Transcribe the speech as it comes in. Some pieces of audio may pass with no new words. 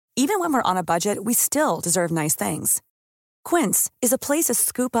Even when we're on a budget, we still deserve nice things. Quince is a place to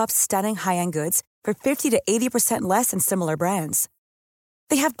scoop up stunning high-end goods for 50 to 80% less than similar brands.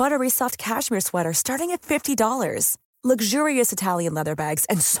 They have buttery soft cashmere sweaters starting at $50, luxurious Italian leather bags,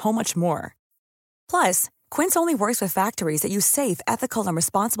 and so much more. Plus, Quince only works with factories that use safe, ethical, and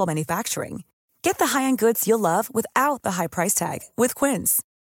responsible manufacturing. Get the high-end goods you'll love without the high price tag with Quince.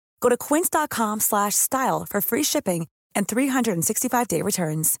 Go to quince.com/style for free shipping and 365-day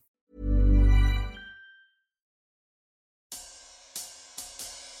returns.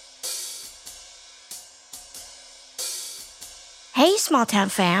 Hey, Small Town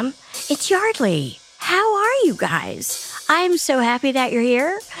fam, it's Yardley. How are you guys? I'm so happy that you're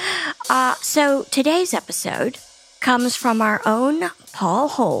here. So today's episode comes from our own Paul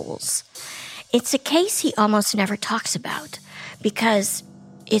Holes. It's a case he almost never talks about because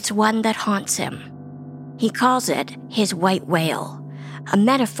it's one that haunts him. He calls it his white whale, a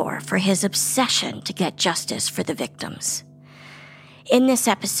metaphor for his obsession to get justice for the victims. In this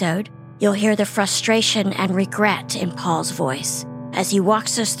episode, you'll hear the frustration and regret in Paul's voice as he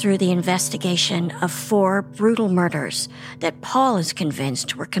walks us through the investigation of 4 brutal murders that Paul is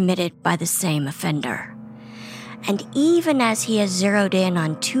convinced were committed by the same offender. And even as he has zeroed in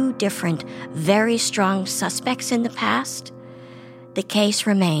on 2 different, very strong suspects in the past, the case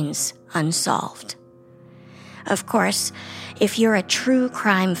remains unsolved. Of course, if you're a true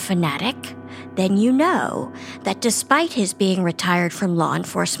crime fanatic, then you know that despite his being retired from law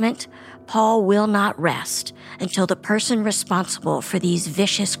enforcement, Paul will not rest until the person responsible for these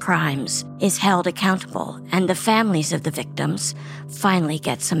vicious crimes is held accountable and the families of the victims finally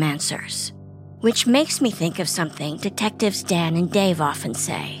get some answers. Which makes me think of something detectives Dan and Dave often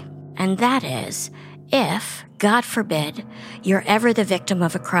say, and that is, if, God forbid, you're ever the victim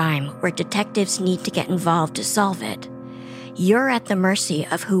of a crime where detectives need to get involved to solve it, you're at the mercy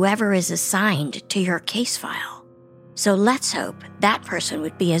of whoever is assigned to your case file. So let's hope that person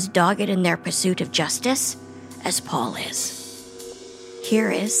would be as dogged in their pursuit of justice as Paul is.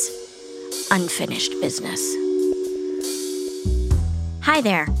 Here is Unfinished Business. Hi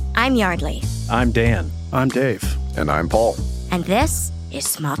there, I'm Yardley. I'm Dan. I'm Dave. And I'm Paul. And this is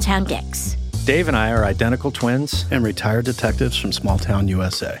Small Town Dicks. Dave and I are identical twins and retired detectives from Small Town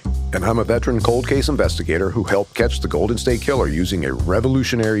USA. And I'm a veteran cold case investigator who helped catch the Golden State Killer using a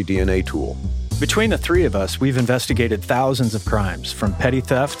revolutionary DNA tool. Between the 3 of us, we've investigated thousands of crimes, from petty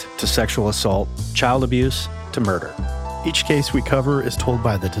theft to sexual assault, child abuse to murder. Each case we cover is told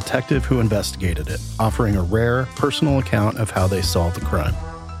by the detective who investigated it, offering a rare, personal account of how they solved the crime.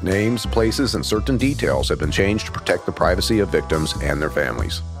 Names, places, and certain details have been changed to protect the privacy of victims and their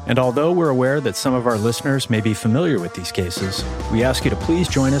families. And although we're aware that some of our listeners may be familiar with these cases, we ask you to please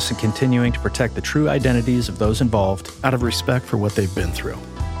join us in continuing to protect the true identities of those involved out of respect for what they've been through.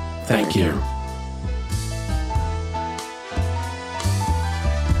 Thank you.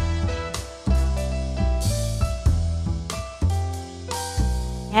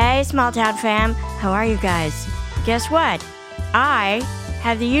 Hey, Small Town fam. How are you guys? Guess what? I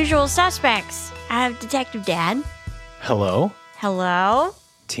have the usual suspects. I have Detective Dan. Hello. Hello.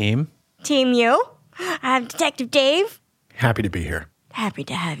 Team. Team you. I have Detective Dave. Happy to be here. Happy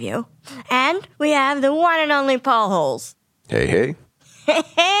to have you. And we have the one and only Paul Holes. Hey, hey.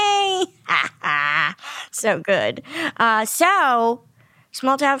 Hey! So good. So,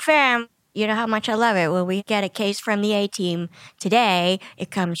 Small Town fam, you know how much I love it when we get a case from the A-Team. Today,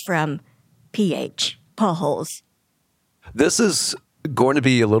 it comes from PH, Paul Holes. This is going to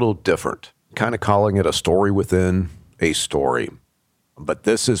be a little different, kind of calling it a story within a story. But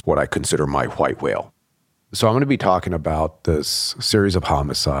this is what I consider my white whale. So I'm going to be talking about this series of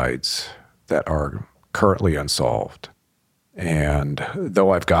homicides that are currently unsolved. And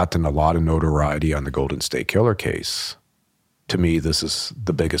though I've gotten a lot of notoriety on the Golden State Killer case, to me, this is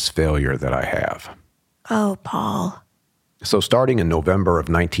the biggest failure that I have. Oh, Paul. So starting in November of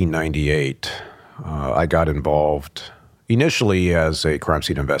 1998, I got involved initially as a crime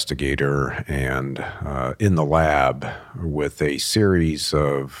scene investigator and in the lab with a series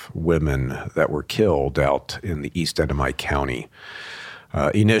of women that were killed out in the east end of my county.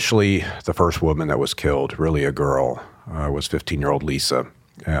 Initially, the first woman that was killed, really a girl, was 15-year-old Lisa.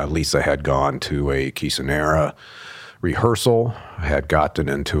 Lisa had gone to a quinceanera rehearsal, had gotten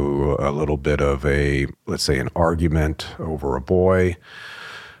into a little bit of a, let's say, an argument over a boy,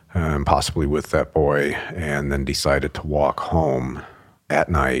 possibly with that boy, and then decided to walk home at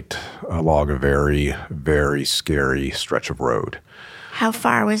night along a very, very scary stretch of road. How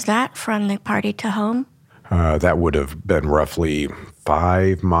far was that from the party to home? That would have been roughly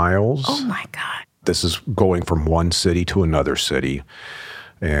 5 miles. Oh, my God. This is going from one city to another city.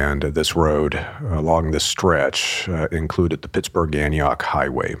 And this road along this stretch included the Pittsburgh-Antioch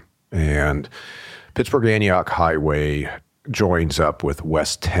Highway. And Pittsburgh-Antioch Highway joins up with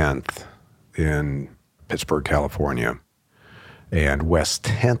West 10th in Pittsburgh, California. And West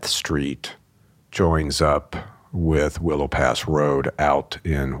 10th Street joins up with Willow Pass Road out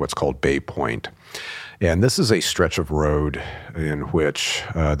in what's called Bay Point. And this is a stretch of road in which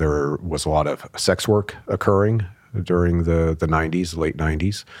there was a lot of sex work occurring during the 90s, late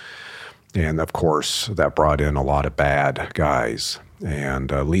 90s. And of course, that brought in a lot of bad guys.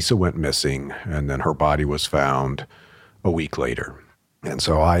 And Lisa went missing, and then her body was found a week later. And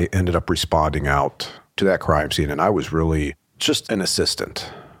so I ended up responding out to that crime scene, and I was really just an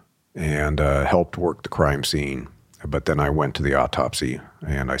assistant and helped work the crime scene. But then I went to the autopsy,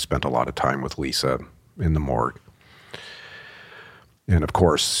 and I spent a lot of time with Lisa in the morgue. And of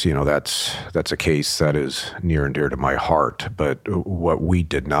course, that's a case that is near and dear to my heart. But what we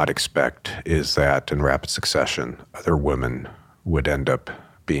did not expect is that in rapid succession, other women would end up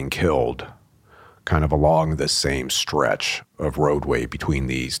being killed kind of along this same stretch of roadway between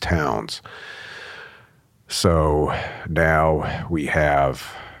these towns. So now we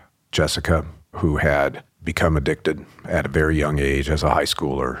have Jessica, who had become addicted at a very young age as a high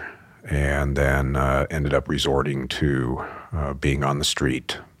schooler, and then ended up resorting to being on the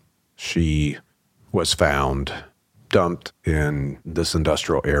street. She was found dumped in this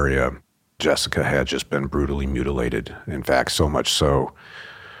industrial area. Jessica had just been brutally mutilated. In fact, so much so,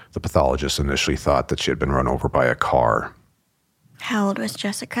 the pathologist initially thought that she had been run over by a car. How old was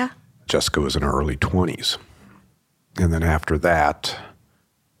Jessica? Jessica was in her early 20s. And then after that,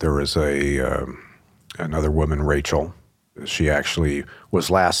 there was another woman, Rachel. She actually was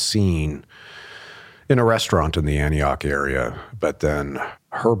last seen in a restaurant in the Antioch area, but then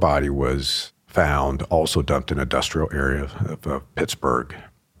her body was found also dumped in an industrial area of Pittsburgh,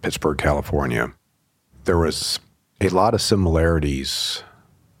 California. There was a lot of similarities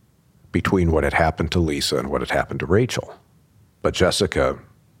between what had happened to Lisa and what had happened to Rachel. But Jessica,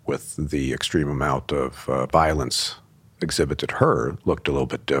 with the extreme amount of violence exhibited her, looked a little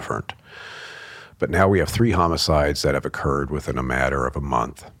bit different. But now we have 3 homicides that have occurred within a matter of a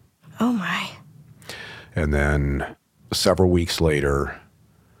month. Oh, my. And then several weeks later,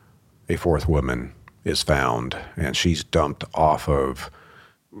 a 4th woman is found, and she's dumped off of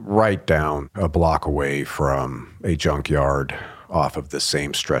right down a block away from a junkyard off of the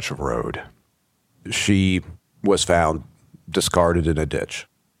same stretch of road. She was found discarded in a ditch,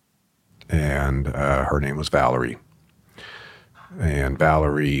 and her name was Valerie. And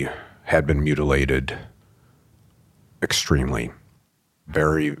Valerie had been mutilated extremely,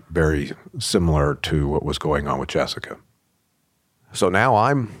 very, very similar to what was going on with Jessica. So now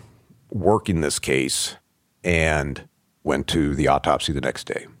I'm working this case and went to the autopsy the next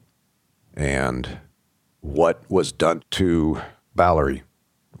day. And what was done to Valerie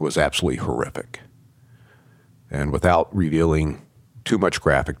was absolutely horrific. And without revealing too much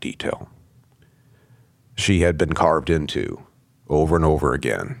graphic detail, she had been carved into over and over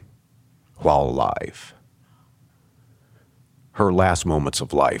again while alive. Her last moments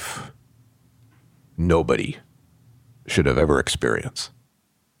of life, nobody should have ever experienced.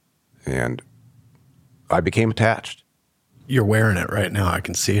 And I became attached. You're wearing it right now. I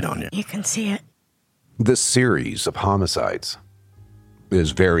can see it on you. You can see it. This series of homicides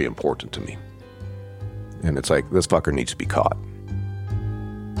is very important to me. And it's like, this fucker needs to be caught.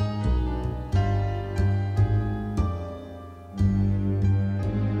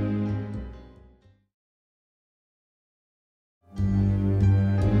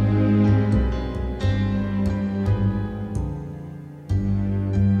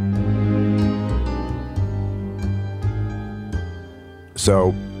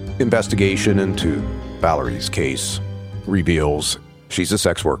 So, investigation into Valerie's case reveals she's a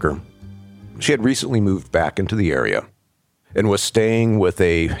sex worker. She had recently moved back into the area and was staying with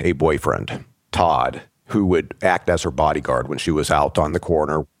a boyfriend, Todd, who would act as her bodyguard when she was out on the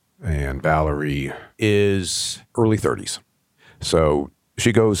corner. And Valerie is early 30s. So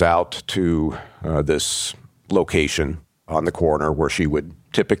she goes out to this location on the corner where she would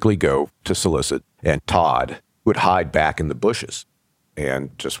typically go to solicit. And Todd would hide back in the bushes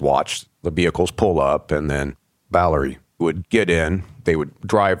and just watch the vehicles pull up, and then Valerie would get in. They would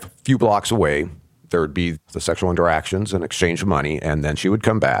drive a few blocks away. There would be the sexual interactions and exchange of money, and then she would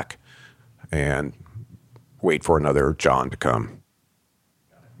come back and wait for another John to come.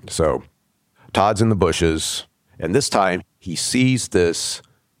 So Todd's in the bushes, and this time he sees this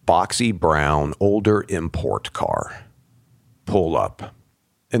boxy brown older import car pull up.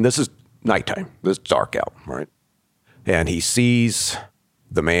 And this is nighttime. This is dark out, right? And he sees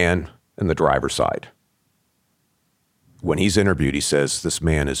the man in the driver's side. When he's interviewed, he says, this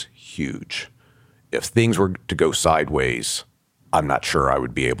man is huge. If things were to go sideways, I'm not sure I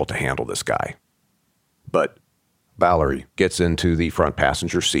would be able to handle this guy. But Valerie gets into the front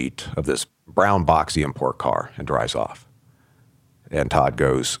passenger seat of this brown boxy import car and drives off. And Todd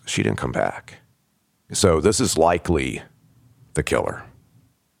goes, she didn't come back. So this is likely the killer.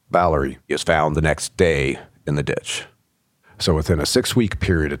 Valerie is found the next day in the ditch. So within a 6-week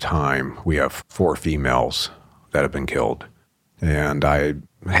period of time, we have 4 females that have been killed. And I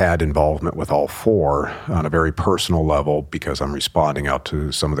had involvement with all 4 on a very personal level because I'm responding out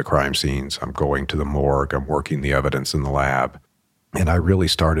to some of the crime scenes. I'm going to the morgue. I'm working the evidence in the lab. And I really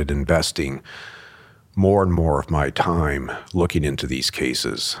started investing more and more of my time looking into these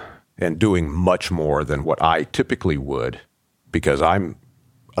cases and doing much more than what I typically would because I'm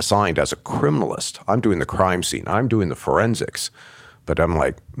assigned as a criminalist. I'm doing the crime scene. I'm doing the forensics. But I'm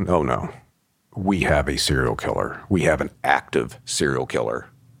like, no. We have a serial killer. We have an active serial killer.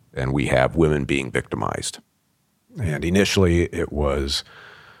 And we have women being victimized. And initially, it was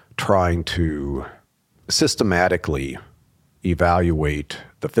trying to systematically evaluate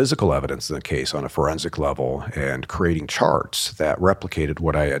the physical evidence in the case on a forensic level and creating charts that replicated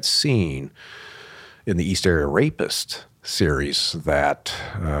what I had seen in the East Area Rapist series that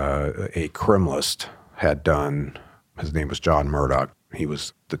a criminalist had done. His name was John Murdoch. He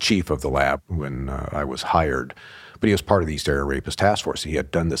was the chief of the lab when I was hired, but he was part of the East Area Rapist Task Force. He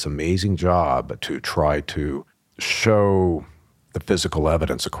had done this amazing job to try to show the physical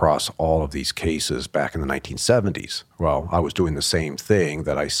evidence across all of these cases back in the 1970s. Well, I was doing the same thing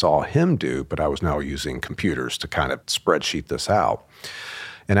that I saw him do, but I was now using computers to kind of spreadsheet this out.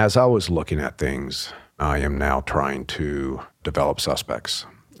 And as I was looking at things, I am now trying to develop suspects.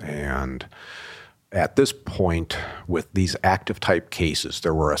 And at this point, with these active type cases,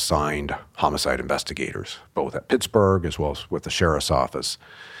 there were assigned homicide investigators, both at Pittsburgh as well as with the sheriff's office.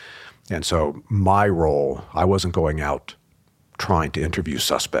 And so my role, I wasn't going out trying to interview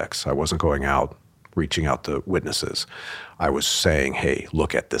suspects. I wasn't going out reaching out to witnesses. I was saying, hey,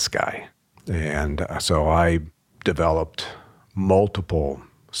 look at this guy. And so I developed multiple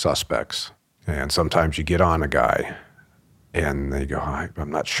suspects. And sometimes you get on a guy and they go,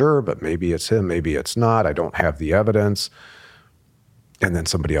 I'm not sure, but maybe it's him, maybe it's not. I don't have the evidence. And then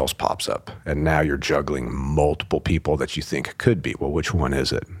somebody else pops up. And now you're juggling multiple people that you think could be. Well, which one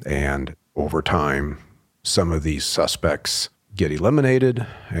is it? And over time, some of these suspects get eliminated,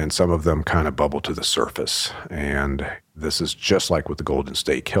 and some of them kind of bubble to the surface. And this is just like with the Golden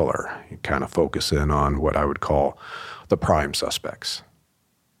State Killer. You kind of focus in on what I would call the prime suspects.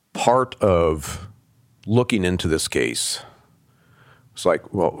 Part of looking into this case, it's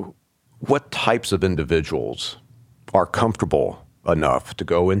like, well, what types of individuals are comfortable enough to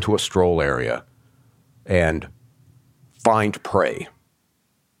go into a stroll area and find prey?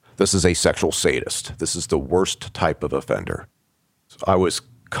 This is a sexual sadist. This is the worst type of offender. So I was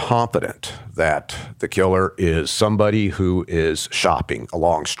confident that the killer is somebody who is shopping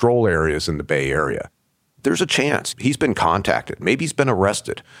along stroll areas in the Bay Area. There's a chance he's been contacted. Maybe he's been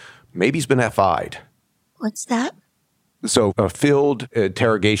arrested. Maybe he's been FI'd. What's that? So a field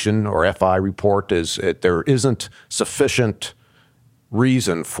interrogation or FI report is there isn't sufficient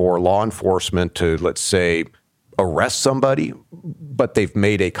reason for law enforcement to, let's say, arrest somebody, but they've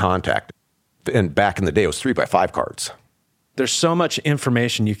made a contact. And back in the day, it was 3x5 cards. There's so much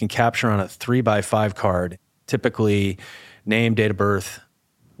information you can capture on a 3x5 card, typically name, date of birth,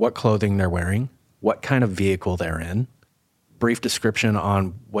 what clothing they're wearing, what kind of vehicle they're in, brief description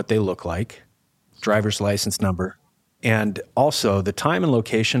on what they look like, driver's license number, and also the time and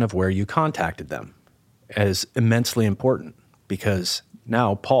location of where you contacted them is immensely important because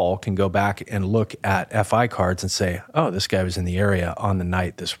now Paul can go back and look at FI cards and say, oh, this guy was in the area on the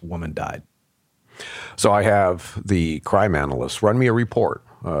night this woman died. So I have the crime analyst run me a report.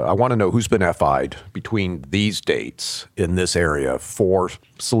 I want to know who's been FI'd between these dates in this area for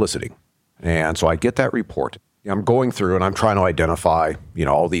soliciting. And so I get that report. I'm going through and I'm trying to identify,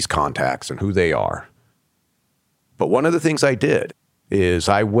 all these contacts and who they are. But one of the things I did is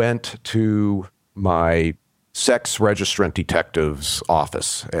I went to my sex registrant detective's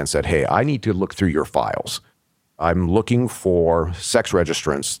office and said, hey, I need to look through your files. I'm looking for sex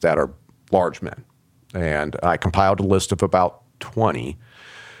registrants that are large men. And I compiled a list of about 20.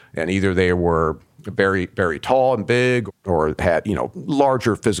 And either they were very, very tall and big or had,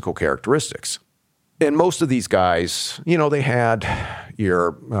 larger physical characteristics. And most of these guys, they had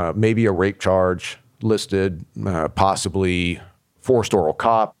maybe a rape charge listed, possibly forced oral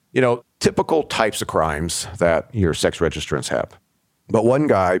cop, typical types of crimes that your sex registrants have. But one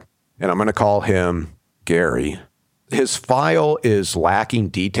guy, and I'm going to call him Gary, his file is lacking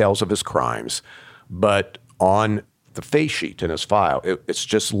details of his crimes, but on the face sheet in his file, it's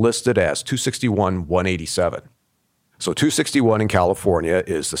just listed as 261-187. So 261 in California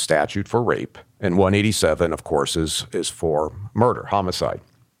is the statute for rape, and 187, of course, is for murder, homicide.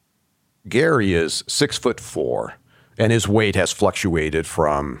 Gary is 6'4", and his weight has fluctuated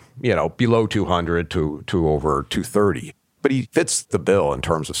from, below 200 to over 230. But he fits the bill in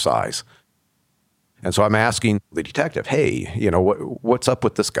terms of size. And so I'm asking the detective, hey, what's up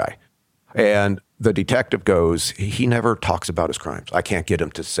with this guy? And the detective goes, he never talks about his crimes. I can't get him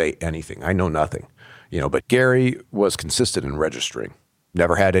to say anything. I know nothing. But Gary was consistent in registering.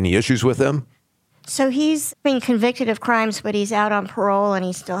 Never had any issues with him. So he's been convicted of crimes, but he's out on parole and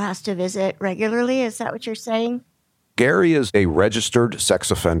he still has to visit regularly? Is that what you're saying? Gary is a registered sex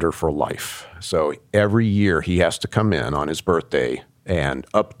offender for life. So every year he has to come in on his birthday and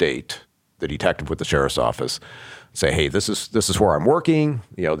update the detective with the sheriff's office. Say, hey, this is where I'm working.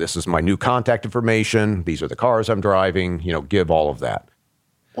 This is my new contact information. These are the cars I'm driving. Give all of that.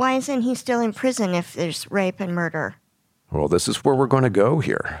 Why isn't he still in prison if there's rape and murder? Well, this is where we're going to go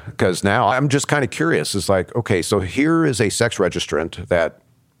here. Because now I'm just kind of curious. It's like, okay, so here is a sex registrant that,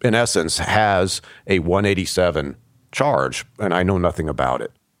 in essence, has a 187 charge, and I know nothing about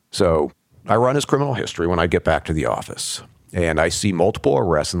it. So I run his criminal history when I get back to the office. And I see multiple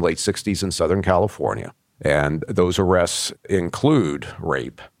arrests in the late 60s in Southern California. And those arrests include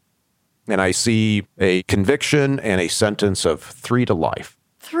rape. And I see a conviction and a sentence of 3 to life.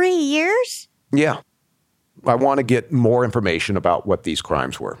 3 years? Yeah. I want to get more information about what these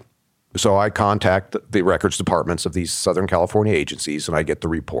crimes were. So I contact the records departments of these Southern California agencies, and I get the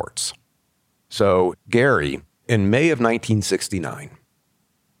reports. So Gary, in May of 1969,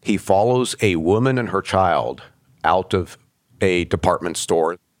 he follows a woman and her child out of a department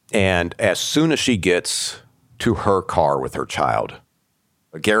store. And as soon as she gets to her car with her child,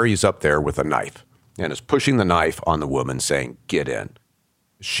 Gary is up there with a knife and is pushing the knife on the woman, saying, get in.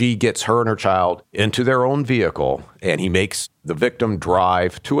 She gets her and her child into their own vehicle, and he makes the victim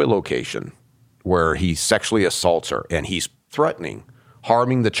drive to a location where he sexually assaults her, and he's threatening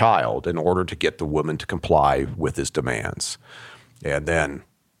harming the child in order to get the woman to comply with his demands. And then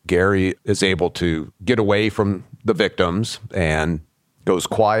Gary is able to get away from the victims and goes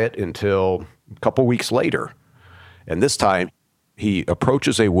quiet until a couple weeks later. And this time, he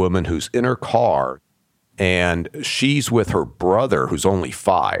approaches a woman who's in her car, and she's with her brother, who's only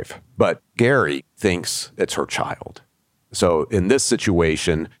 5. But Gary thinks it's her child. So in this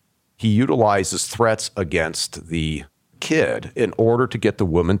situation, he utilizes threats against the kid in order to get the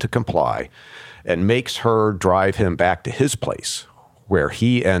woman to comply, and makes her drive him back to his place, where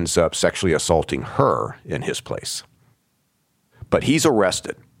he ends up sexually assaulting her in his place. But he's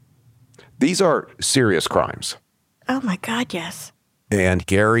arrested. These are serious crimes. Oh, my God, yes. And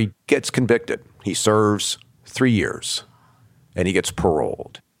Gary gets convicted. He serves 3 years, and he gets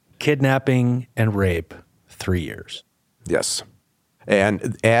paroled. Kidnapping and rape, 3 years. Yes.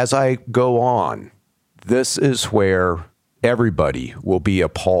 And as I go on, this is where everybody will be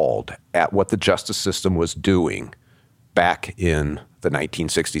appalled at what the justice system was doing back in the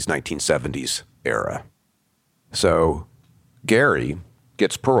 1960s, 1970s era. So Gary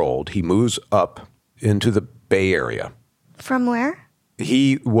gets paroled. He moves up into the Bay Area. From where?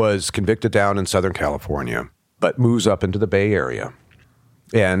 He was convicted down in Southern California, but moves up into the Bay Area.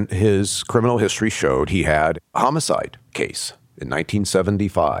 And his criminal history showed he had a homicide case in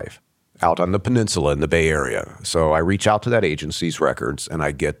 1975 out on the peninsula in the Bay Area. So I reach out to that agency's records, and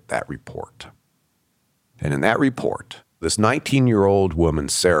I get that report. And in that report, this 19-year-old woman,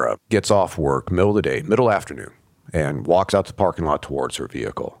 Sarah, gets off work middle of the day, middle afternoon, and walks out the parking lot towards her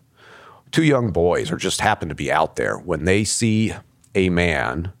vehicle. 2 young boys just happen to be out there when they see a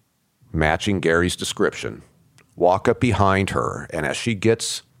man matching Gary's description walk up behind her, and as she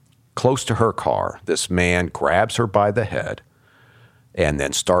gets close to her car, this man grabs her by the head and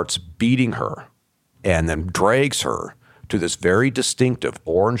then starts beating her and then drags her to this very distinctive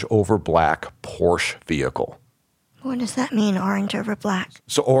orange over black Porsche vehicle. What does that mean, orange over black?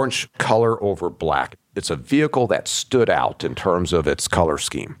 So orange color over black. It's a vehicle that stood out in terms of its color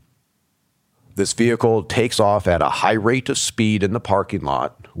scheme. This vehicle takes off at a high rate of speed in the parking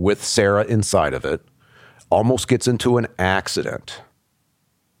lot with Sarah inside of it, almost gets into an accident.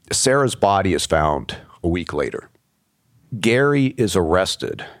 Sarah's body is found a week later. Gary is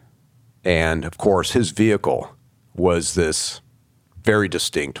arrested, and of course his vehicle was this very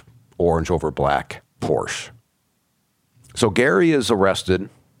distinct orange over black Porsche. So Gary is arrested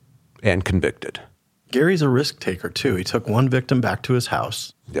and convicted. Gary's a risk taker, too. He took one victim back to his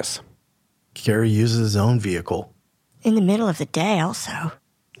house. Yes. Gary uses his own vehicle. In the middle of the day, also.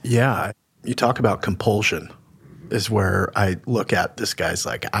 Yeah. You talk about compulsion is where I look at this guy's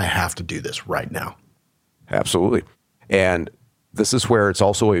like, I have to do this right now. Absolutely. And this is where it's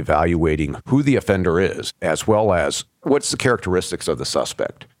also evaluating who the offender is, as well as what's the characteristics of the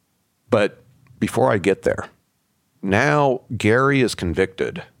suspect. But before I get there, now Gary is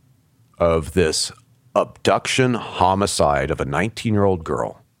convicted of this abduction homicide of a 19-year-old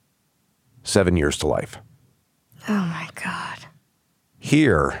girl, 7 years to life. Oh, my God.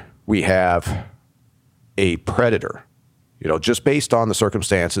 Here we have a predator. Just based on the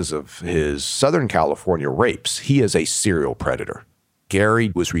circumstances of his Southern California rapes, he is a serial predator.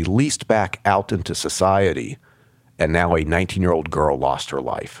 Gary was released back out into society, and now a 19-year-old girl lost her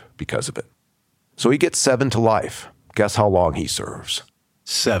life because of it. So he gets 7 to life. Guess how long he serves?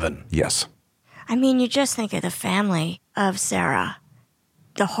 7. Yes. I mean, you just think of the family of Sarah,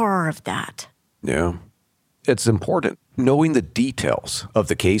 the horror of that. Yeah. It's important knowing the details of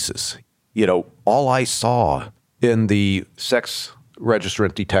the cases. All I saw in the sex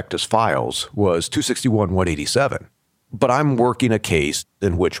registrant detective's files was 261-187. But I'm working a case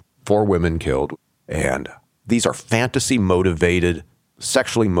in which 4 women killed, and these are fantasy-motivated,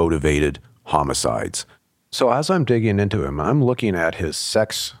 sexually motivated homicides. So as I'm digging into him, I'm looking at his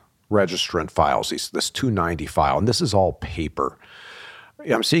sex registrant files, this 290 file, and this is all paper.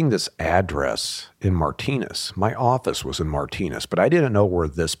 I'm seeing this address in Martinez. My office was in Martinez, but I didn't know where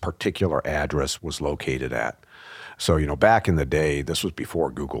this particular address was located at. So, back in the day, this was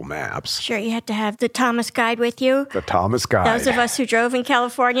before Google Maps. Sure, you had to have the Thomas Guide with you. The Thomas Guide. Those of us who drove in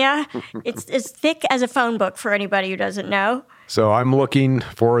California, it's as thick as a phone book for anybody who doesn't know. So I'm looking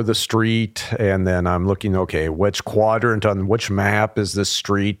for the street, and then I'm looking, okay, which quadrant on which map is this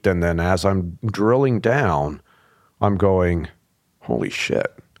street? And then as I'm drilling down, I'm going, holy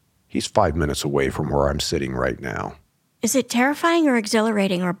shit, he's 5 minutes away from where I'm sitting right now. Is it terrifying or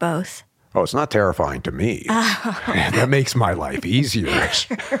exhilarating or both? Oh, it's not terrifying to me. That makes my life easier.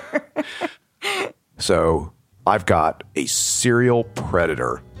 Sure. So I've got a serial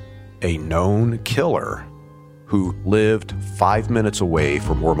predator, a known killer, who lived 5 minutes away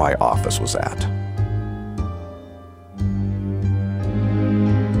from where my office was at.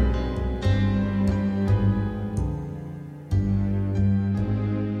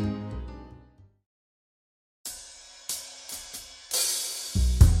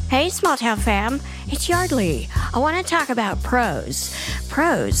 Hey, Small Town fam, it's Yardley. I want to talk about Prose.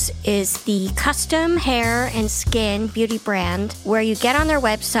 Prose is the custom hair and skin beauty brand where you get on their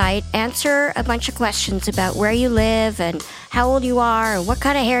website, answer a bunch of questions about where you live and how old you are and what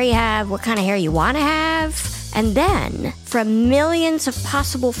kind of hair you have, what kind of hair you want to have. And then, from millions of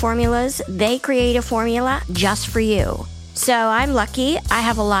possible formulas, they create a formula just for you. So I'm lucky, I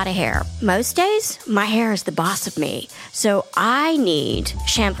have a lot of hair. Most days, my hair is the boss of me. So I need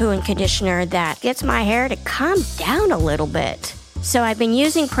shampoo and conditioner that gets my hair to calm down a little bit. So I've been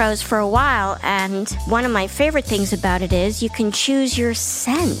using Prose for a while, and one of my favorite things about it is you can choose your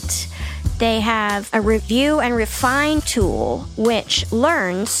scent. They have a review and refine tool which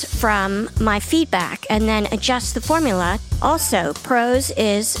learns from my feedback and then adjusts the formula. Also, Prose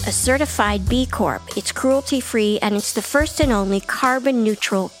is a certified B Corp. It's cruelty-free and it's the first and only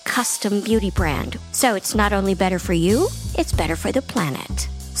carbon-neutral custom beauty brand. So it's not only better for you, it's better for the planet.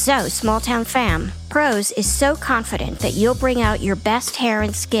 So, Small Town fam, Prose is so confident that you'll bring out your best hair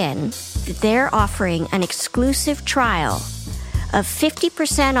and skin that they're offering an exclusive trial of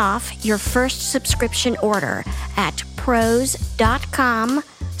 50% off your first subscription order at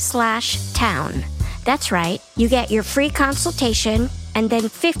prose.com/town. That's right, you get your free consultation and then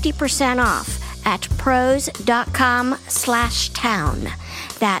 50% off at prose.com/town.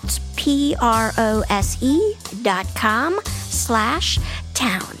 That's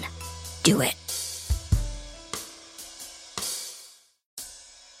prose.com/town. Do it.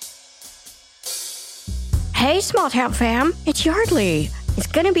 Hey, Small Town fam, it's Yardley. It's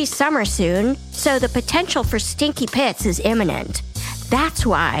gonna be summer soon, so the potential for stinky pits is imminent. That's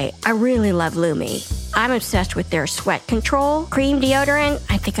why I really love Lumi. I'm obsessed with their sweat control cream deodorant.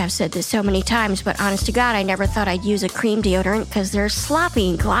 I think I've said this so many times, but honest to God, I never thought I'd use a cream deodorant because they're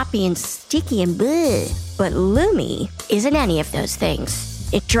sloppy and gloppy and sticky and bleh. But Lumi isn't any of those things.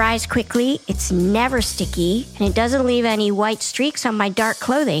 It dries quickly, it's never sticky, and it doesn't leave any white streaks on my dark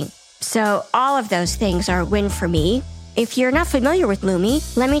clothing. So all of those things are a win for me. If you're not familiar with Lumi,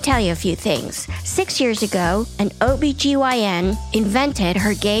 let me tell you a few things. 6 years ago, an OBGYN invented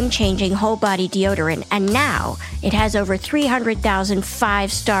her game-changing whole-body deodorant, and now it has over 300,000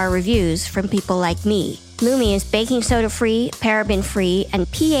 five-star reviews from people like me. Lumi is baking soda-free, paraben-free, and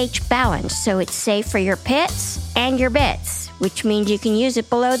pH-balanced, so it's safe for your pits and your bits, which means you can use it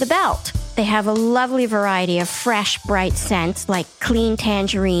below the belt. They have a lovely variety of fresh, bright scents like clean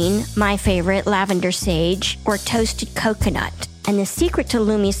tangerine, my favorite, lavender sage, or toasted coconut. And the secret to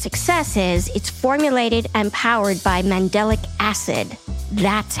Lumi's success is it's formulated and powered by mandelic acid.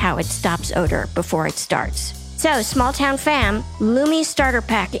 That's how it stops odor before it starts. So, Small Town fam, Lumi's starter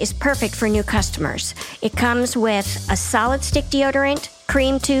pack is perfect for new customers. It comes with a solid stick deodorant,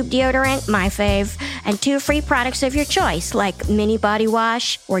 cream tube deodorant, my fave, and 2 free products of your choice like mini body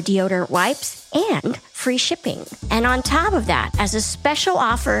wash or deodorant wipes, and free shipping. And on top of that, as a special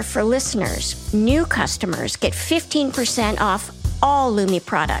offer for listeners, new customers get 15% off all Lumi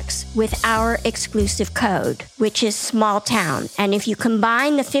products with our exclusive code, which is Small Town. And if you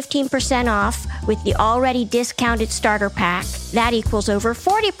combine the 15% off with the already discounted starter pack, that equals over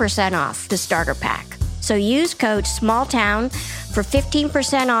 40% off the starter pack. So use code SMALLTOWN for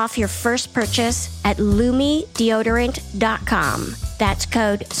 15% off your first purchase at LumiDeodorant.com. That's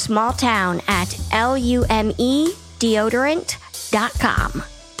code SMALLTOWN at LumeDeodorant.com.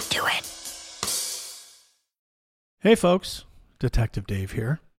 Do it. Hey folks, Detective Dave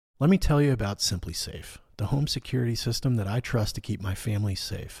here. Let me tell you about SimpliSafe, the home security system that I trust to keep my family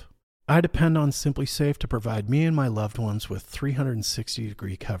safe. I depend on SimpliSafe to provide me and my loved ones with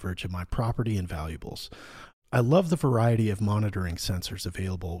 360-degree coverage of my property and valuables. I love the variety of monitoring sensors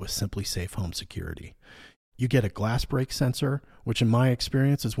available with SimpliSafe Home Security. You get a glass break sensor, which in my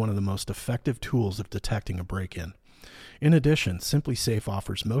experience is one of the most effective tools of detecting a break-in. In addition, SimpliSafe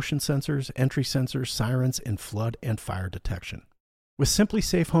offers motion sensors, entry sensors, sirens, and flood and fire detection. With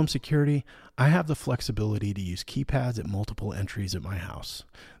SimpliSafe Home Security, I have the flexibility to use keypads at multiple entries at my house.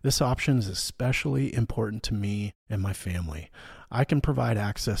 This option is especially important to me and my family. I can provide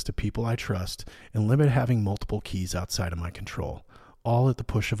access to people I trust and limit having multiple keys outside of my control, all at the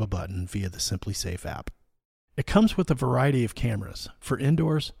push of a button via the SimpliSafe app. It comes with a variety of cameras for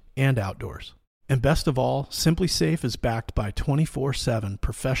indoors and outdoors. And best of all, SimpliSafe is backed by 24/7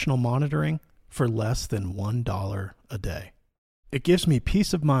 professional monitoring for less than $1 a day. It gives me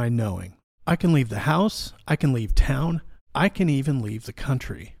peace of mind knowing I can leave the house, I can leave town, I can even leave the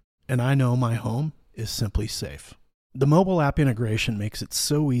country, and I know my home is simply safe. The mobile app integration makes it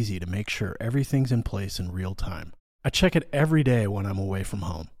so easy to make sure everything's in place in real time. I check it every day when I'm away from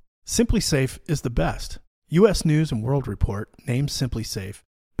home. SimpliSafe is the best. U.S. News and World Report named SimpliSafe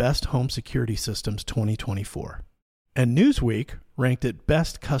Best Home Security Systems 2024. And Newsweek ranked it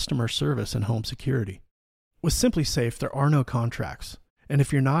Best Customer Service in Home Security. With SimpliSafe, there are no contracts. And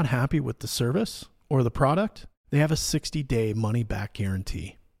if you're not happy with the service or the product, they have a 60-day money-back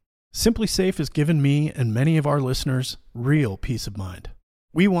guarantee. SimpliSafe has given me and many of our listeners real peace of mind.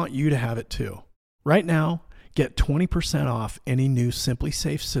 We want you to have it too. Right now, get 20% off any new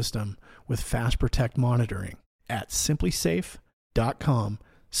SimpliSafe system with Fast Protect monitoring at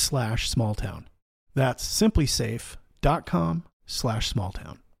simplisafe.com/smalltown. That's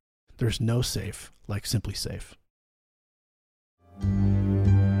simplisafe.com/smalltown. There's no safe like SimpliSafe.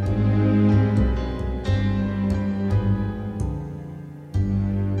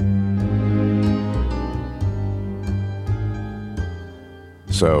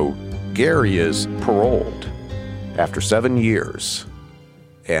 So Gary is paroled after 7 years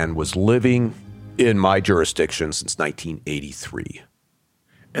and was living in my jurisdiction since 1983.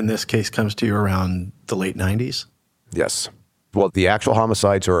 And this case comes to you around the late 90s? Yes. Well, the actual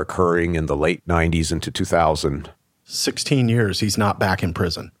homicides are occurring in the late 90s into 2000. 16 years, he's not back in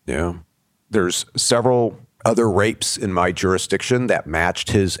prison. Yeah. There's several other rapes in my jurisdiction that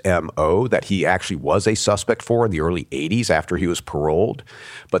matched his MO that he actually was a suspect for in the early 80s after he was paroled,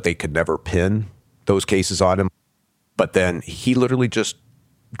 but they could never pin those cases on him. But then he literally just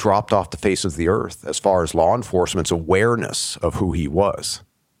dropped off the face of the earth as far as law enforcement's awareness of who he was.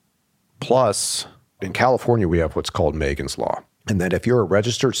 Plus, in California, we have what's called Megan's Law, and that if you're a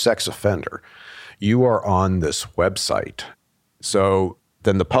registered sex offender, you are on this website. So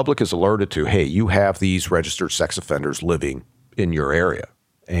then the public is alerted to, hey, you have these registered sex offenders living in your area.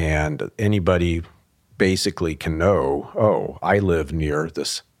 And anybody basically can know, oh, I live near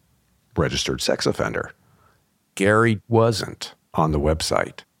this registered sex offender. Gary wasn't on the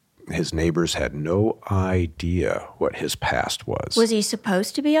website. His neighbors had no idea what his past was. Was he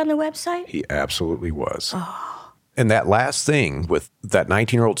supposed to be on the website? He absolutely was. Oh. And that last thing with that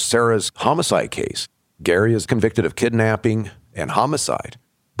 19-year-old Sarah's homicide case, Gary is convicted of kidnapping and homicide,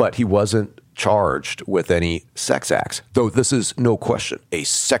 but he wasn't charged with any sex acts, though this is no question a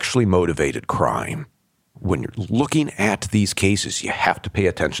sexually motivated crime. When you're looking at these cases, you have to pay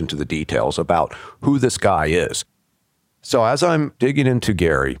attention to the details about who this guy is. So as I'm digging into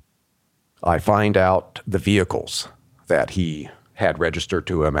Gary, I find out the vehicles that he had registered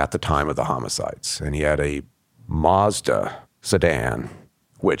to him at the time of the homicides. And he had a Mazda sedan,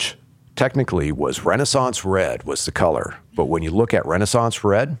 which technically was Renaissance red was the color. But when you look at Renaissance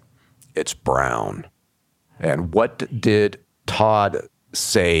red, it's brown. And what did Todd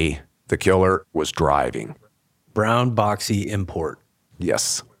say the killer was driving? Brown boxy import.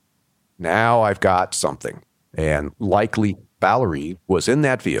 Yes. Now I've got something. And likely Valerie was in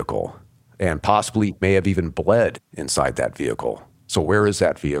that vehicle and possibly may have even bled inside that vehicle. So where is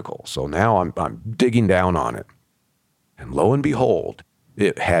that vehicle? So now I'm digging down on it. And lo and behold,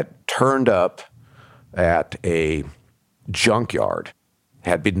 it had turned up at a junkyard,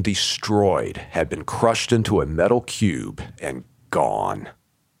 had been destroyed, had been crushed into a metal cube and gone.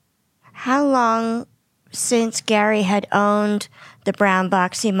 How long since Gary had owned the brown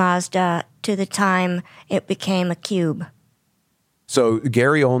boxy Mazda to the time it became a cube? So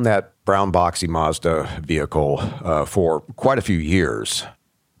Gary owned that brown boxy Mazda vehicle for quite a few years.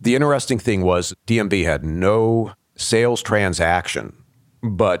 The interesting thing was DMV had no sales transaction,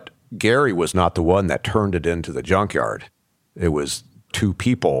 but Gary was not the one that turned it into the junkyard. It was two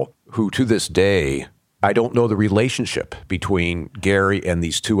people who, to this day, I don't know the relationship between Gary and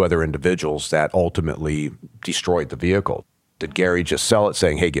these two other individuals that ultimately destroyed the vehicle. Did Gary just sell it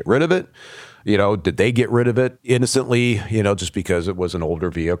saying, hey, get rid of it? You know, did they get rid of it innocently, just because it was an older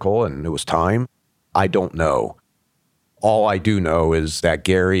vehicle and it was time? I don't know. All I do know is that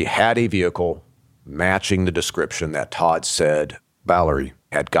Gary had a vehicle matching the description that Todd said Valerie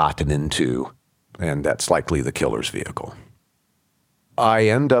had gotten into, and that's likely the killer's vehicle. I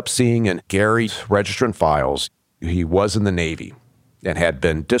end up seeing in Gary's registrant files, he was in the Navy and had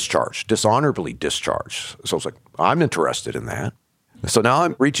been discharged, dishonorably discharged. So I was like, I'm interested in that. So now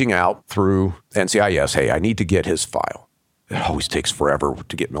I'm reaching out through NCIS. Hey, I need to get his file. It always takes forever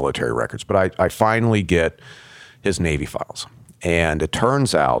to get military records, but I finally get his Navy files. And it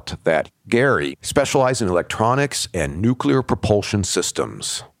turns out that Gary specialized in electronics and nuclear propulsion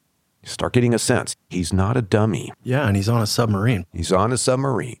systems. You start getting a sense. He's not a dummy. Yeah, and he's on a submarine. He's on a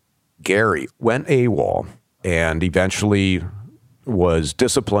submarine. Gary went AWOL and eventually was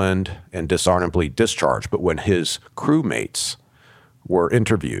disciplined and dishonorably discharged. But when his crewmates were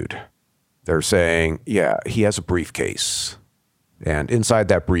interviewed, they're saying, yeah, he has a briefcase. And inside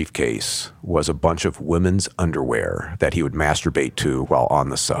that briefcase was a bunch of women's underwear that he would masturbate to while on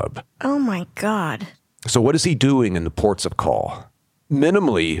the sub. Oh, my God. So what is he doing in the ports of call?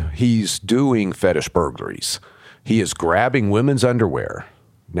 Minimally, he's doing fetish burglaries. He is grabbing women's underwear.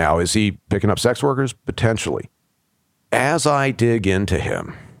 Now, is he picking up sex workers? Potentially. As I dig into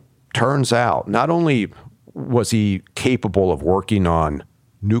him, turns out not only was he capable of working on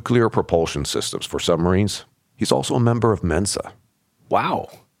nuclear propulsion systems for submarines, he's also a member of Mensa. Wow.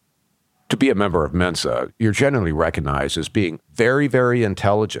 To be a member of Mensa, you're generally recognized as being very, very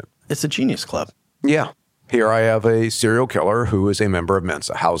intelligent. It's a genius club. Yeah. Here I have a serial killer who is a member of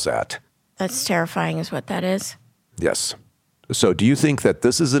Mensa. How's that? That's terrifying is what that is. Yes. So do you think that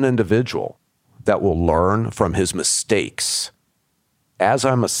this is an individual that will learn from his mistakes? As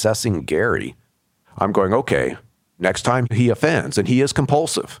I'm assessing Gary, I'm going, okay, next time he offends, and he is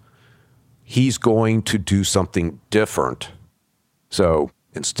compulsive, he's going to do something different. So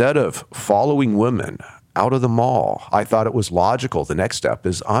instead of following women out of the mall, I thought it was logical. The next step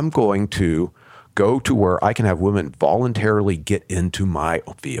is I'm going to go to where I can have women voluntarily get into my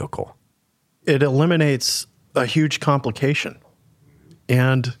vehicle. It eliminates a huge complication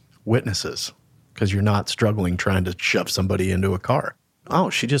and witnesses because you're not struggling trying to shove somebody into a car. Oh,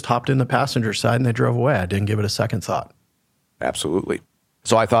 she just hopped in the passenger side and they drove away. I didn't give it a second thought. Absolutely.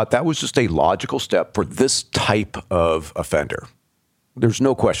 So I thought that was just a logical step for this type of offender. There's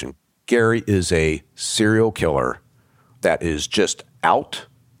no question. Gary is a serial killer that is just out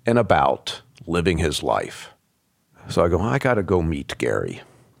and about living his life. So I go, I got to go meet Gary.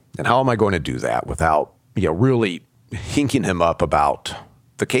 And how am I going to do that without, really hinking him up about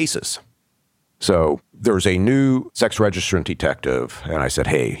the cases? So there's a new sex registrant detective. And I said,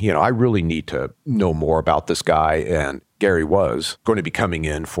 hey, I really need to know more about this guy. And Gary was going to be coming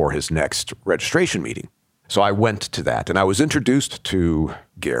in for his next registration meeting. So I went to that, and I was introduced to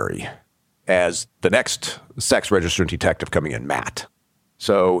Gary as the next sex registrant detective coming in, Matt.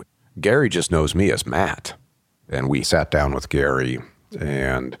 So Gary just knows me as Matt. And we sat down with Gary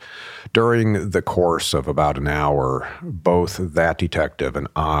And during the course of about an hour, both that detective and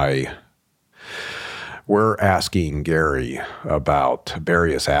I were asking Gary about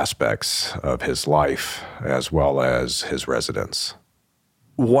various aspects of his life as well as his residence.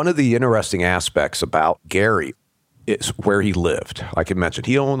 One of the interesting aspects about Gary is where he lived. Like I mentioned,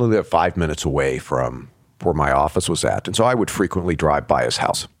 he only lived 5 minutes away from where my office was at, and so I would frequently drive by his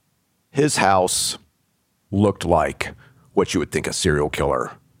house. His house looked like what you would think a serial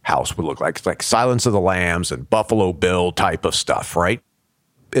killer house would look like. It's like Silence of the Lambs and Buffalo Bill type of stuff, right?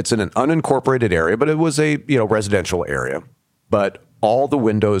 It's in an unincorporated area, but it was a residential area. But all the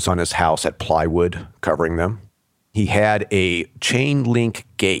windows on his house had plywood covering them. He had a chain link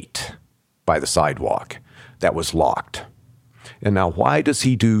gate by the sidewalk that was locked. And now, why does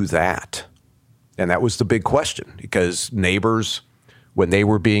he do that? And that was the big question, because neighbors, when they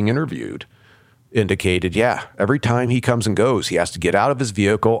were being interviewed, indicated, every time he comes and goes, he has to get out of his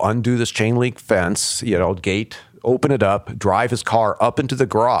vehicle, undo this chain link fence, gate, open it up, drive his car up into the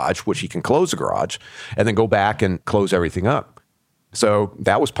garage, which he can close the garage, and then go back and close everything up. So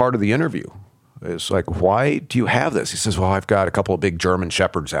that was part of the interview. It's like, why do you have this? He says, well, I've got a couple of big German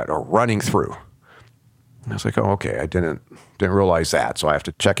shepherds that are running through. And I was like, oh, okay, I didn't realize that, so I have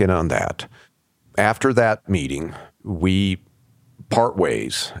to check in on that. After that meeting, we part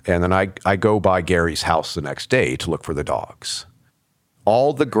ways, and then I go by Gary's house the next day to look for the dogs.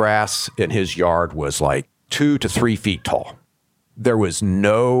 All the grass in his yard was like 2 to 3 feet tall. There was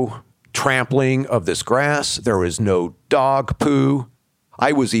no trampling of this grass. There was no dog poo.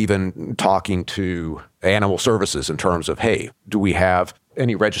 I was even talking to animal services in terms of, hey, do we have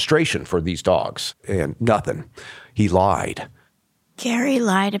any registration for these dogs? And nothing. He lied. Gary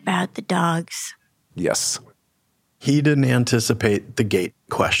lied about the dogs. Yes. He didn't anticipate the gate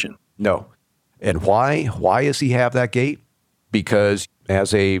question. No. And why? Why does he have that gate? Because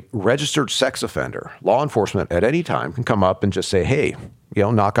as a registered sex offender, law enforcement at any time can come up and just say, hey,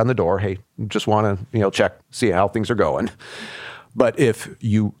 knock on the door. Hey, just want to, check, see how things are going. But if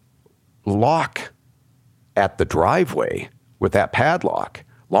you lock at the driveway with that padlock,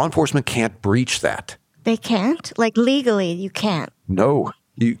 law enforcement can't breach that. They can't? Like legally, you can't? No,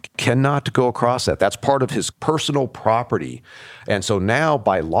 you cannot go across that. That's part of his personal property. And so now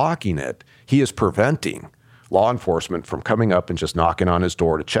by locking it, he is preventing law enforcement from coming up and just knocking on his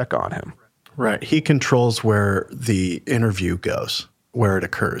door to check on him. Right. He controls where the interview goes, where it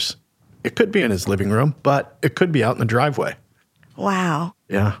occurs. It could be in his living room, but it could be out in the driveway. Wow.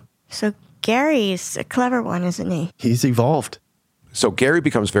 Yeah. So Gary's a clever one, isn't he? He's evolved. So Gary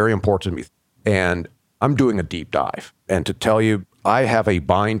becomes very important to me, and I'm doing a deep dive. And to tell you, I have a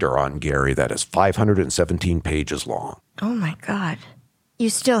binder on Gary that is 517 pages long. Oh, my God. You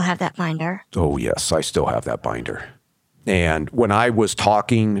still have that binder? Oh, yes, I still have that binder. And when I was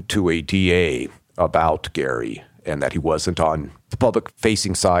talking to a DA about Gary and that he wasn't on the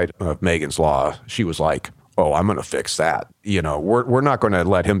public-facing side of Megan's Law, she was like, oh, I'm going to fix that. We're not going to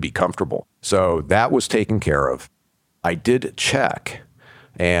let him be comfortable. So that was taken care of. I did check,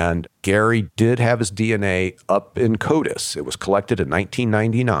 and Gary did have his DNA up in CODIS. It was collected in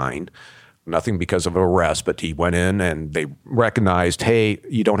 1999. Nothing because of an arrest, but he went in and they recognized, hey,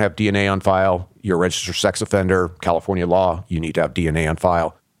 you don't have DNA on file. You're a registered sex offender. California law, you need to have DNA on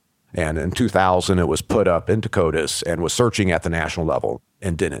file. And in 2000, it was put up into CODIS and was searching at the national level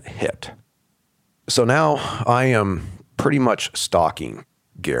and didn't hit. So now I am pretty much stalking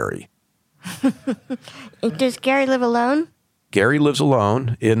Gary. Does Gary live alone? Gary lives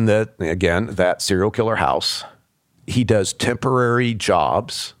alone in that serial killer house. He does temporary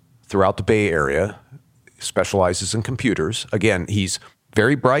jobs throughout the Bay Area, specializes in computers. Again, he's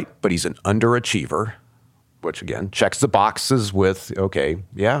very bright, but he's an underachiever, which again, checks the boxes with, okay,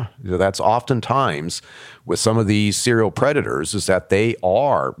 yeah, that's oftentimes with some of these serial predators is that they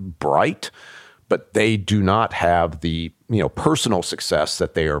are bright, but they do not have the, personal success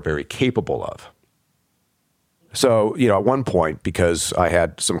that they are very capable of. So, at one point, because I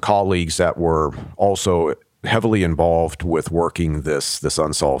had some colleagues that were also heavily involved with working this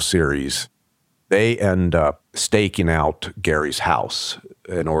Unsolved series, they end up staking out Gary's house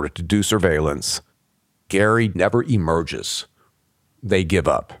in order to do surveillance. Gary never emerges. They give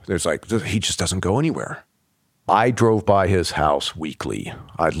up. There's he just doesn't go anywhere. I drove by his house weekly.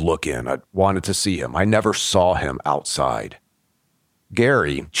 I'd look in. I wanted to see him. I never saw him outside.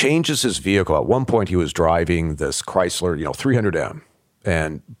 Gary changes his vehicle. At one point, he was driving this Chrysler, 300M,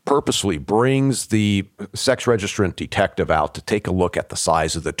 and purposely brings the sex registrant detective out to take a look at the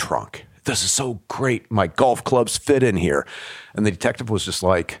size of the trunk. This is so great. My golf clubs fit in here. And the detective was just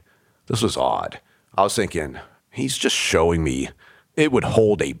like, this was odd. I was thinking, he's just showing me It would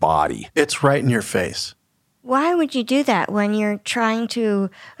hold a body. It's right in your face. Why would you do that when you're trying to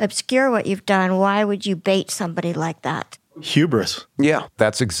obscure what you've done? Why would you bait somebody like that? Hubris. Yeah,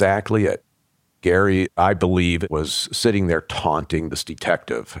 that's exactly it. Gary, I believe, was sitting there taunting this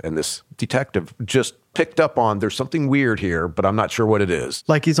detective, and this detective just picked up on there's something weird here, but I'm not sure what it is.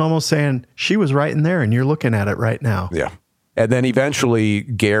 Like he's almost saying, she was right in there and you're looking at it right now. Yeah. And then eventually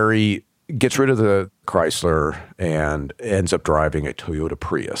Gary gets rid of the Chrysler and ends up driving a Toyota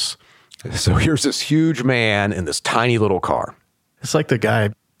Prius. So here's this huge man in this tiny little car. It's like the guy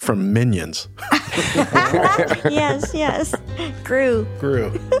from Minions. Yes. Gru.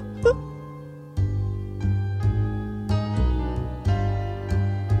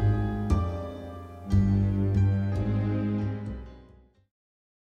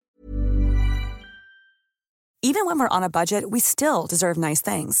 Even when we're on a budget, we still deserve nice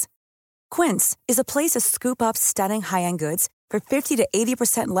things. Quince is a place to scoop up stunning high-end goods for 50 to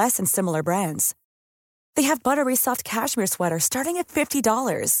 80% less than similar brands. They have buttery soft cashmere sweaters starting at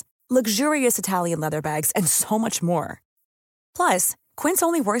 $50, luxurious Italian leather bags, and so much more. Plus, Quince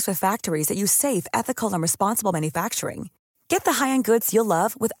only works with factories that use safe, ethical, and responsible manufacturing. Get the high-end goods you'll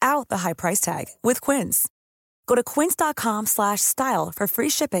love without the high price tag with Quince. Go to quince.com/style for free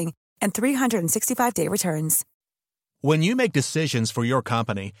shipping and 365-day returns. When you make decisions for your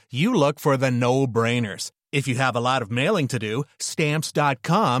company, you look for the no-brainers. If you have a lot of mailing to do,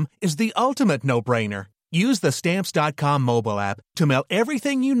 Stamps.com is the ultimate no-brainer. Use the Stamps.com mobile app to mail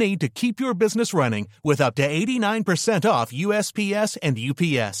everything you need to keep your business running with up to 89% off USPS and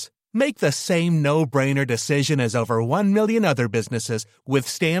UPS. Make the same no-brainer decision as over 1 million other businesses with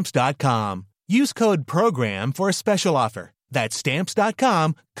Stamps.com. Use code PROGRAM for a special offer. That's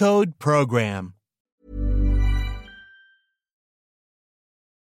Stamps.com, code PROGRAM.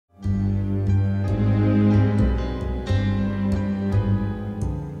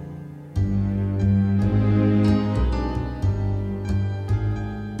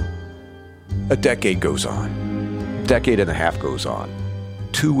 A decade goes on. Decade and a half goes on.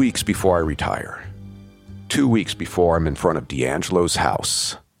 2 weeks before I retire. 2 weeks before I'm in front of D'Angelo's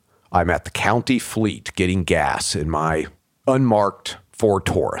house. I'm at the county fleet getting gas in my unmarked Ford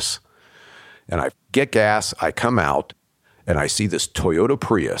Taurus. And I get gas, I come out, and I see this Toyota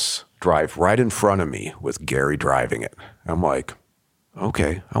Prius drive right in front of me with Gary driving it. I'm like,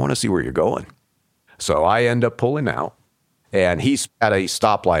 okay, I want to see where you're going. So I end up pulling out. And he's at a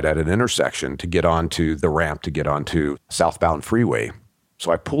stoplight at an intersection to get onto the ramp to get onto southbound freeway.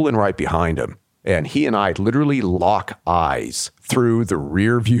 So I pull in right behind him, and he and I literally lock eyes through the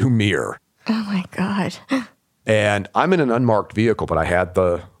rear view mirror. Oh, my God. And I'm in an unmarked vehicle, but I had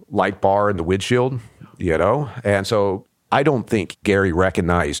the light bar and the windshield, And so I don't think Gary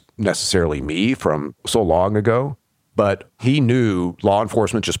recognized necessarily me from so long ago, but he knew law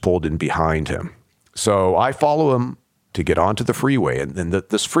enforcement just pulled in behind him. So I follow him to get onto the freeway. And then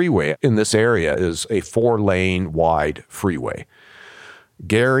this freeway in this area is a 4-lane wide freeway.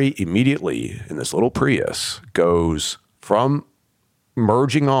 Gary immediately, in this little Prius, goes from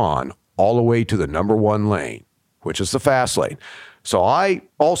merging on all the way to the number 1 lane, which is the fast lane. So I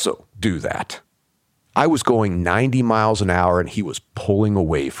also do that. I was going 90 miles an hour and he was pulling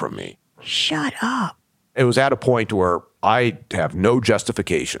away from me. Shut up. It was at a point where I have no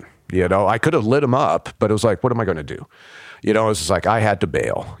justification. I could have lit him up, but it was like, what am I going to do? It was just like, I had to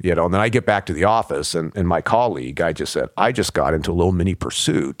bail, and then I get back to the office and my colleague, I just said, I just got into a little mini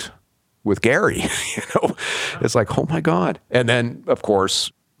pursuit with Gary, It's like, oh my God. And then of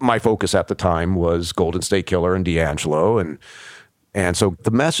course, my focus at the time was Golden State Killer and D'Angelo. And so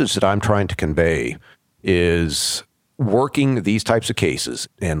the message that I'm trying to convey is working these types of cases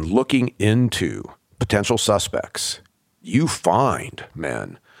and looking into potential suspects. You find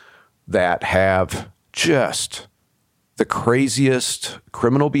men that have just the craziest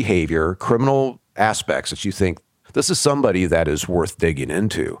criminal behavior, criminal aspects that you think this is somebody that is worth digging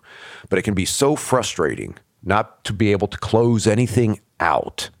into. But it can be so frustrating not to be able to close anything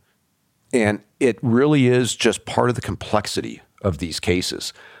out. And it really is just part of the complexity of these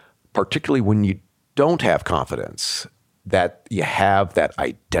cases, particularly when you don't have confidence that you have that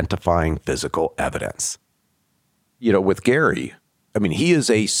identifying physical evidence. With Gary, he is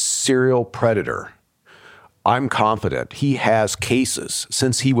a serial predator. I'm confident he has cases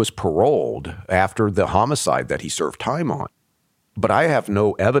since he was paroled after the homicide that he served time on. But I have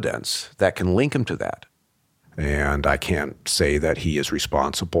no evidence that can link him to that. And I can't say that he is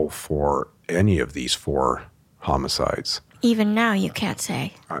responsible for any of these 4 homicides. Even now, you can't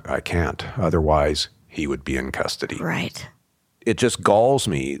say. I can't. Otherwise, he would be in custody. Right. It just galls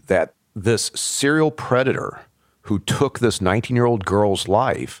me that this serial predator who took this 19-year-old girl's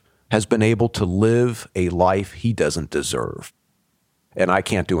life has been able to live a life he doesn't deserve. And I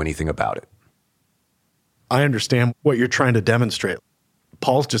can't do anything about it. I understand what you're trying to demonstrate.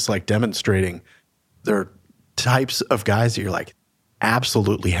 Paul's just like demonstrating there are types of guys that you're like,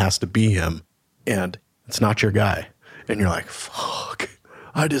 absolutely has to be him, and it's not your guy. And you're like, fuck,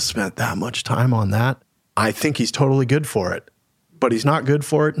 I just spent that much time on that. I think he's totally good for it, but he's not good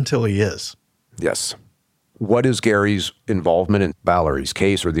for it until he is. Yes. What is Gary's involvement in Valerie's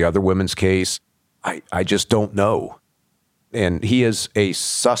case or the other women's case? I just don't know. And he is a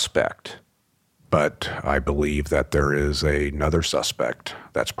suspect. But I believe that there is another suspect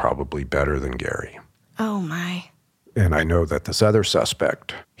that's probably better than Gary. Oh, my. And I know that this other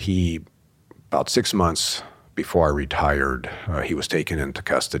suspect, about 6 months before I retired, he was taken into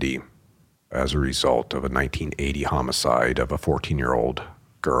custody as a result of a 1980 homicide of a 14-year-old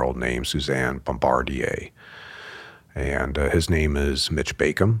girl named Suzanne Bombardier. And his name is Mitch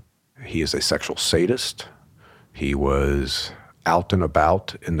Bacon. He is a sexual sadist. He was out and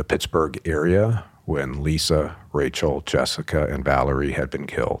about in the Pittsburgh area when Lisa, Rachel, Jessica, and Valerie had been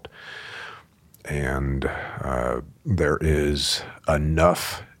killed. And there is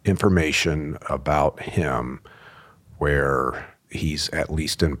enough information about him where he's at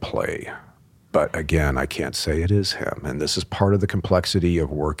least in play. But again, I can't say it is him. And this is part of the complexity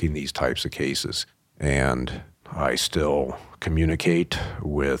of working these types of cases. And I still communicate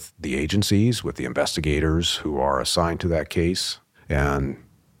with the agencies, with the investigators who are assigned to that case. And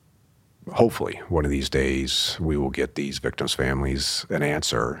hopefully one of these days we will get these victims' families an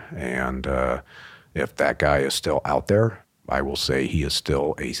answer. And if that guy is still out there, I will say he is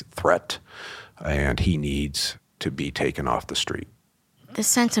still a threat and he needs to be taken off the street. The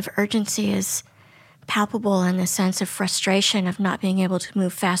sense of urgency is palpable, and the sense of frustration of not being able to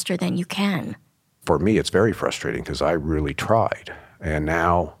move faster than you can. For me, it's very frustrating because I really tried. And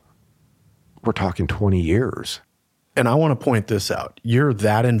now we're talking 20 years. And I want to point this out. You're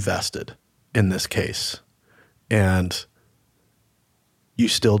that invested in this case, and you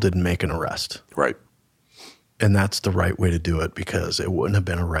still didn't make an arrest. Right. And that's the right way to do it because it wouldn't have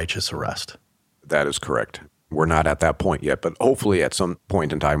been a righteous arrest. That is correct. We're not at that point yet, but hopefully at some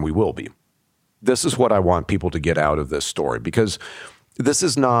point in time we will be. This is what I want people to get out of this story, because this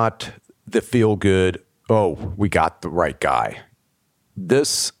is not the feel-good, oh, we got the right guy.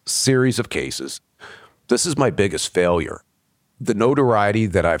 This series of cases, this is my biggest failure. The notoriety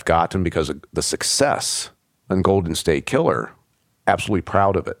that I've gotten because of the success on Golden State Killer, absolutely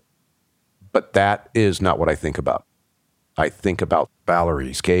proud of it. But that is not what I think about. I think about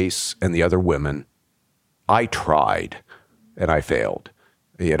Valerie's case and the other women. I tried and I failed,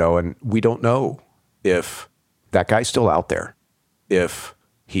 and we don't know if that guy's still out there, if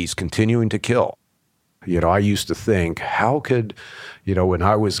he's continuing to kill. I used to think, how could, when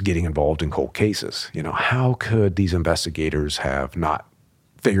I was getting involved in cold cases, how could these investigators have not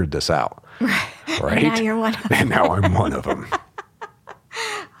figured this out? Right? And now you're one of them. And now I'm one of them.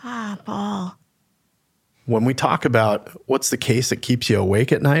 Paul. When we talk about what's the case that keeps you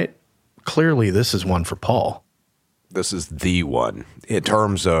awake at night, clearly this is one for Paul. This is the one in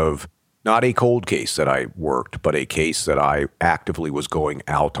terms of not a cold case that I worked, but a case that I actively was going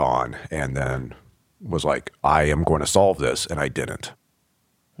out on and then was like, I am going to solve this, and I didn't.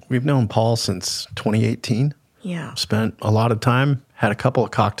 We've known Paul since 2018. Yeah. Spent a lot of time, had a couple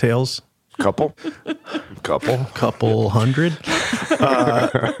of cocktails. Couple hundred.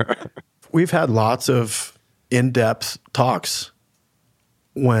 We've had lots of in-depth talks.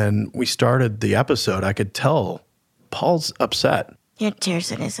 When we started the episode, I could tell Paul's upset. He had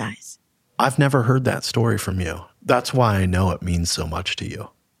tears in his eyes. I've never heard that story from you. That's why I know it means so much to you.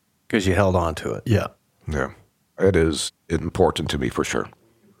 Because you held on to it. Yeah. Yeah. It is important to me for sure.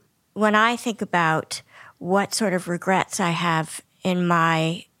 When I think about what sort of regrets I have in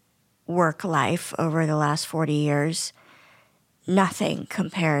my work life over the last 40 years, nothing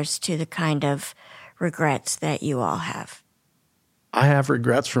compares to the kind of regrets that you all have. I have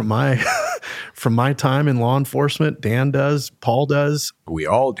regrets from my from my time in law enforcement. Dan does. Paul does. We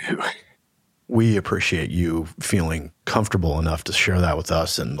all do. We appreciate you feeling comfortable enough to share that with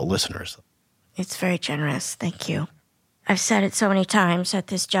us and the listeners. It's very generous. Thank you. I've said it so many times that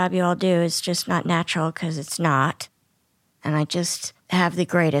this job you all do is just not natural, because it's not. And I just have the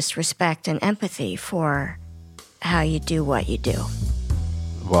greatest respect and empathy for how you do what you do.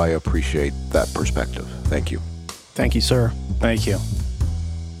 Well, I appreciate that perspective. Thank you. Thank you, sir. Thank you.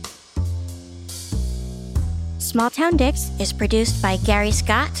 Small Town Dicks is produced by Gary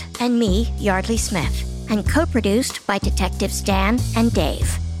Scott and me, Yardley Smith, and co-produced by Detectives Dan and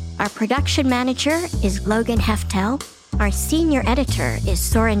Dave. Our production manager is Logan Heftel. Our senior editor is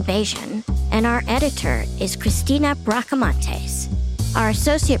Soren Bajan. And our editor is Christina Bracamontes. Our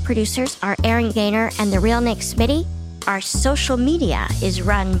associate producers are Aaron Gaynor and the real Nick Smitty. Our social media is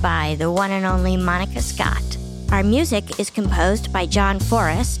run by the one and only Monica Scott. Our music is composed by John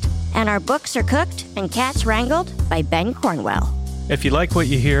Forrest. And our books are cooked and cats wrangled by Ben Cornwell. If you like what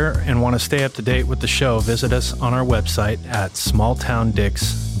you hear and want to stay up to date with the show, visit us on our website at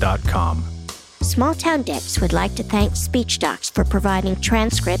smalltowndicks.com. Smalltown Dicks would like to thank SpeechDocs for providing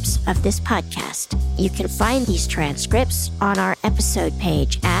transcripts of this podcast. You can find these transcripts on our episode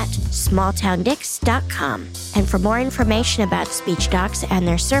page at smalltowndicks.com. And for more information about SpeechDocs and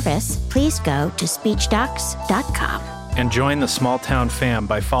their service, please go to speechdocs.com. And join the Small Town fam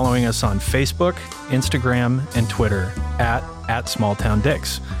by following us on Facebook, Instagram, and Twitter at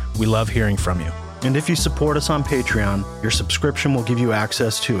SmallTownDicks. We love hearing from you. And if you support us on Patreon, your subscription will give you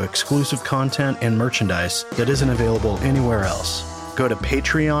access to exclusive content and merchandise that isn't available anywhere else. Go to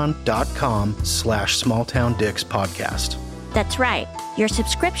patreon.com/smalltowndickspodcast. That's right. Your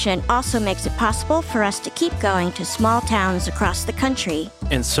subscription also makes it possible for us to keep going to small towns across the country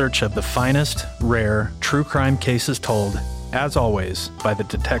in search of the finest, rare, true crime cases told, as always, by the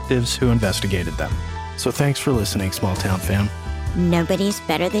detectives who investigated them. So thanks for listening, Small Town fam. Nobody's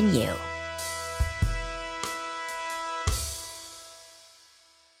better than you.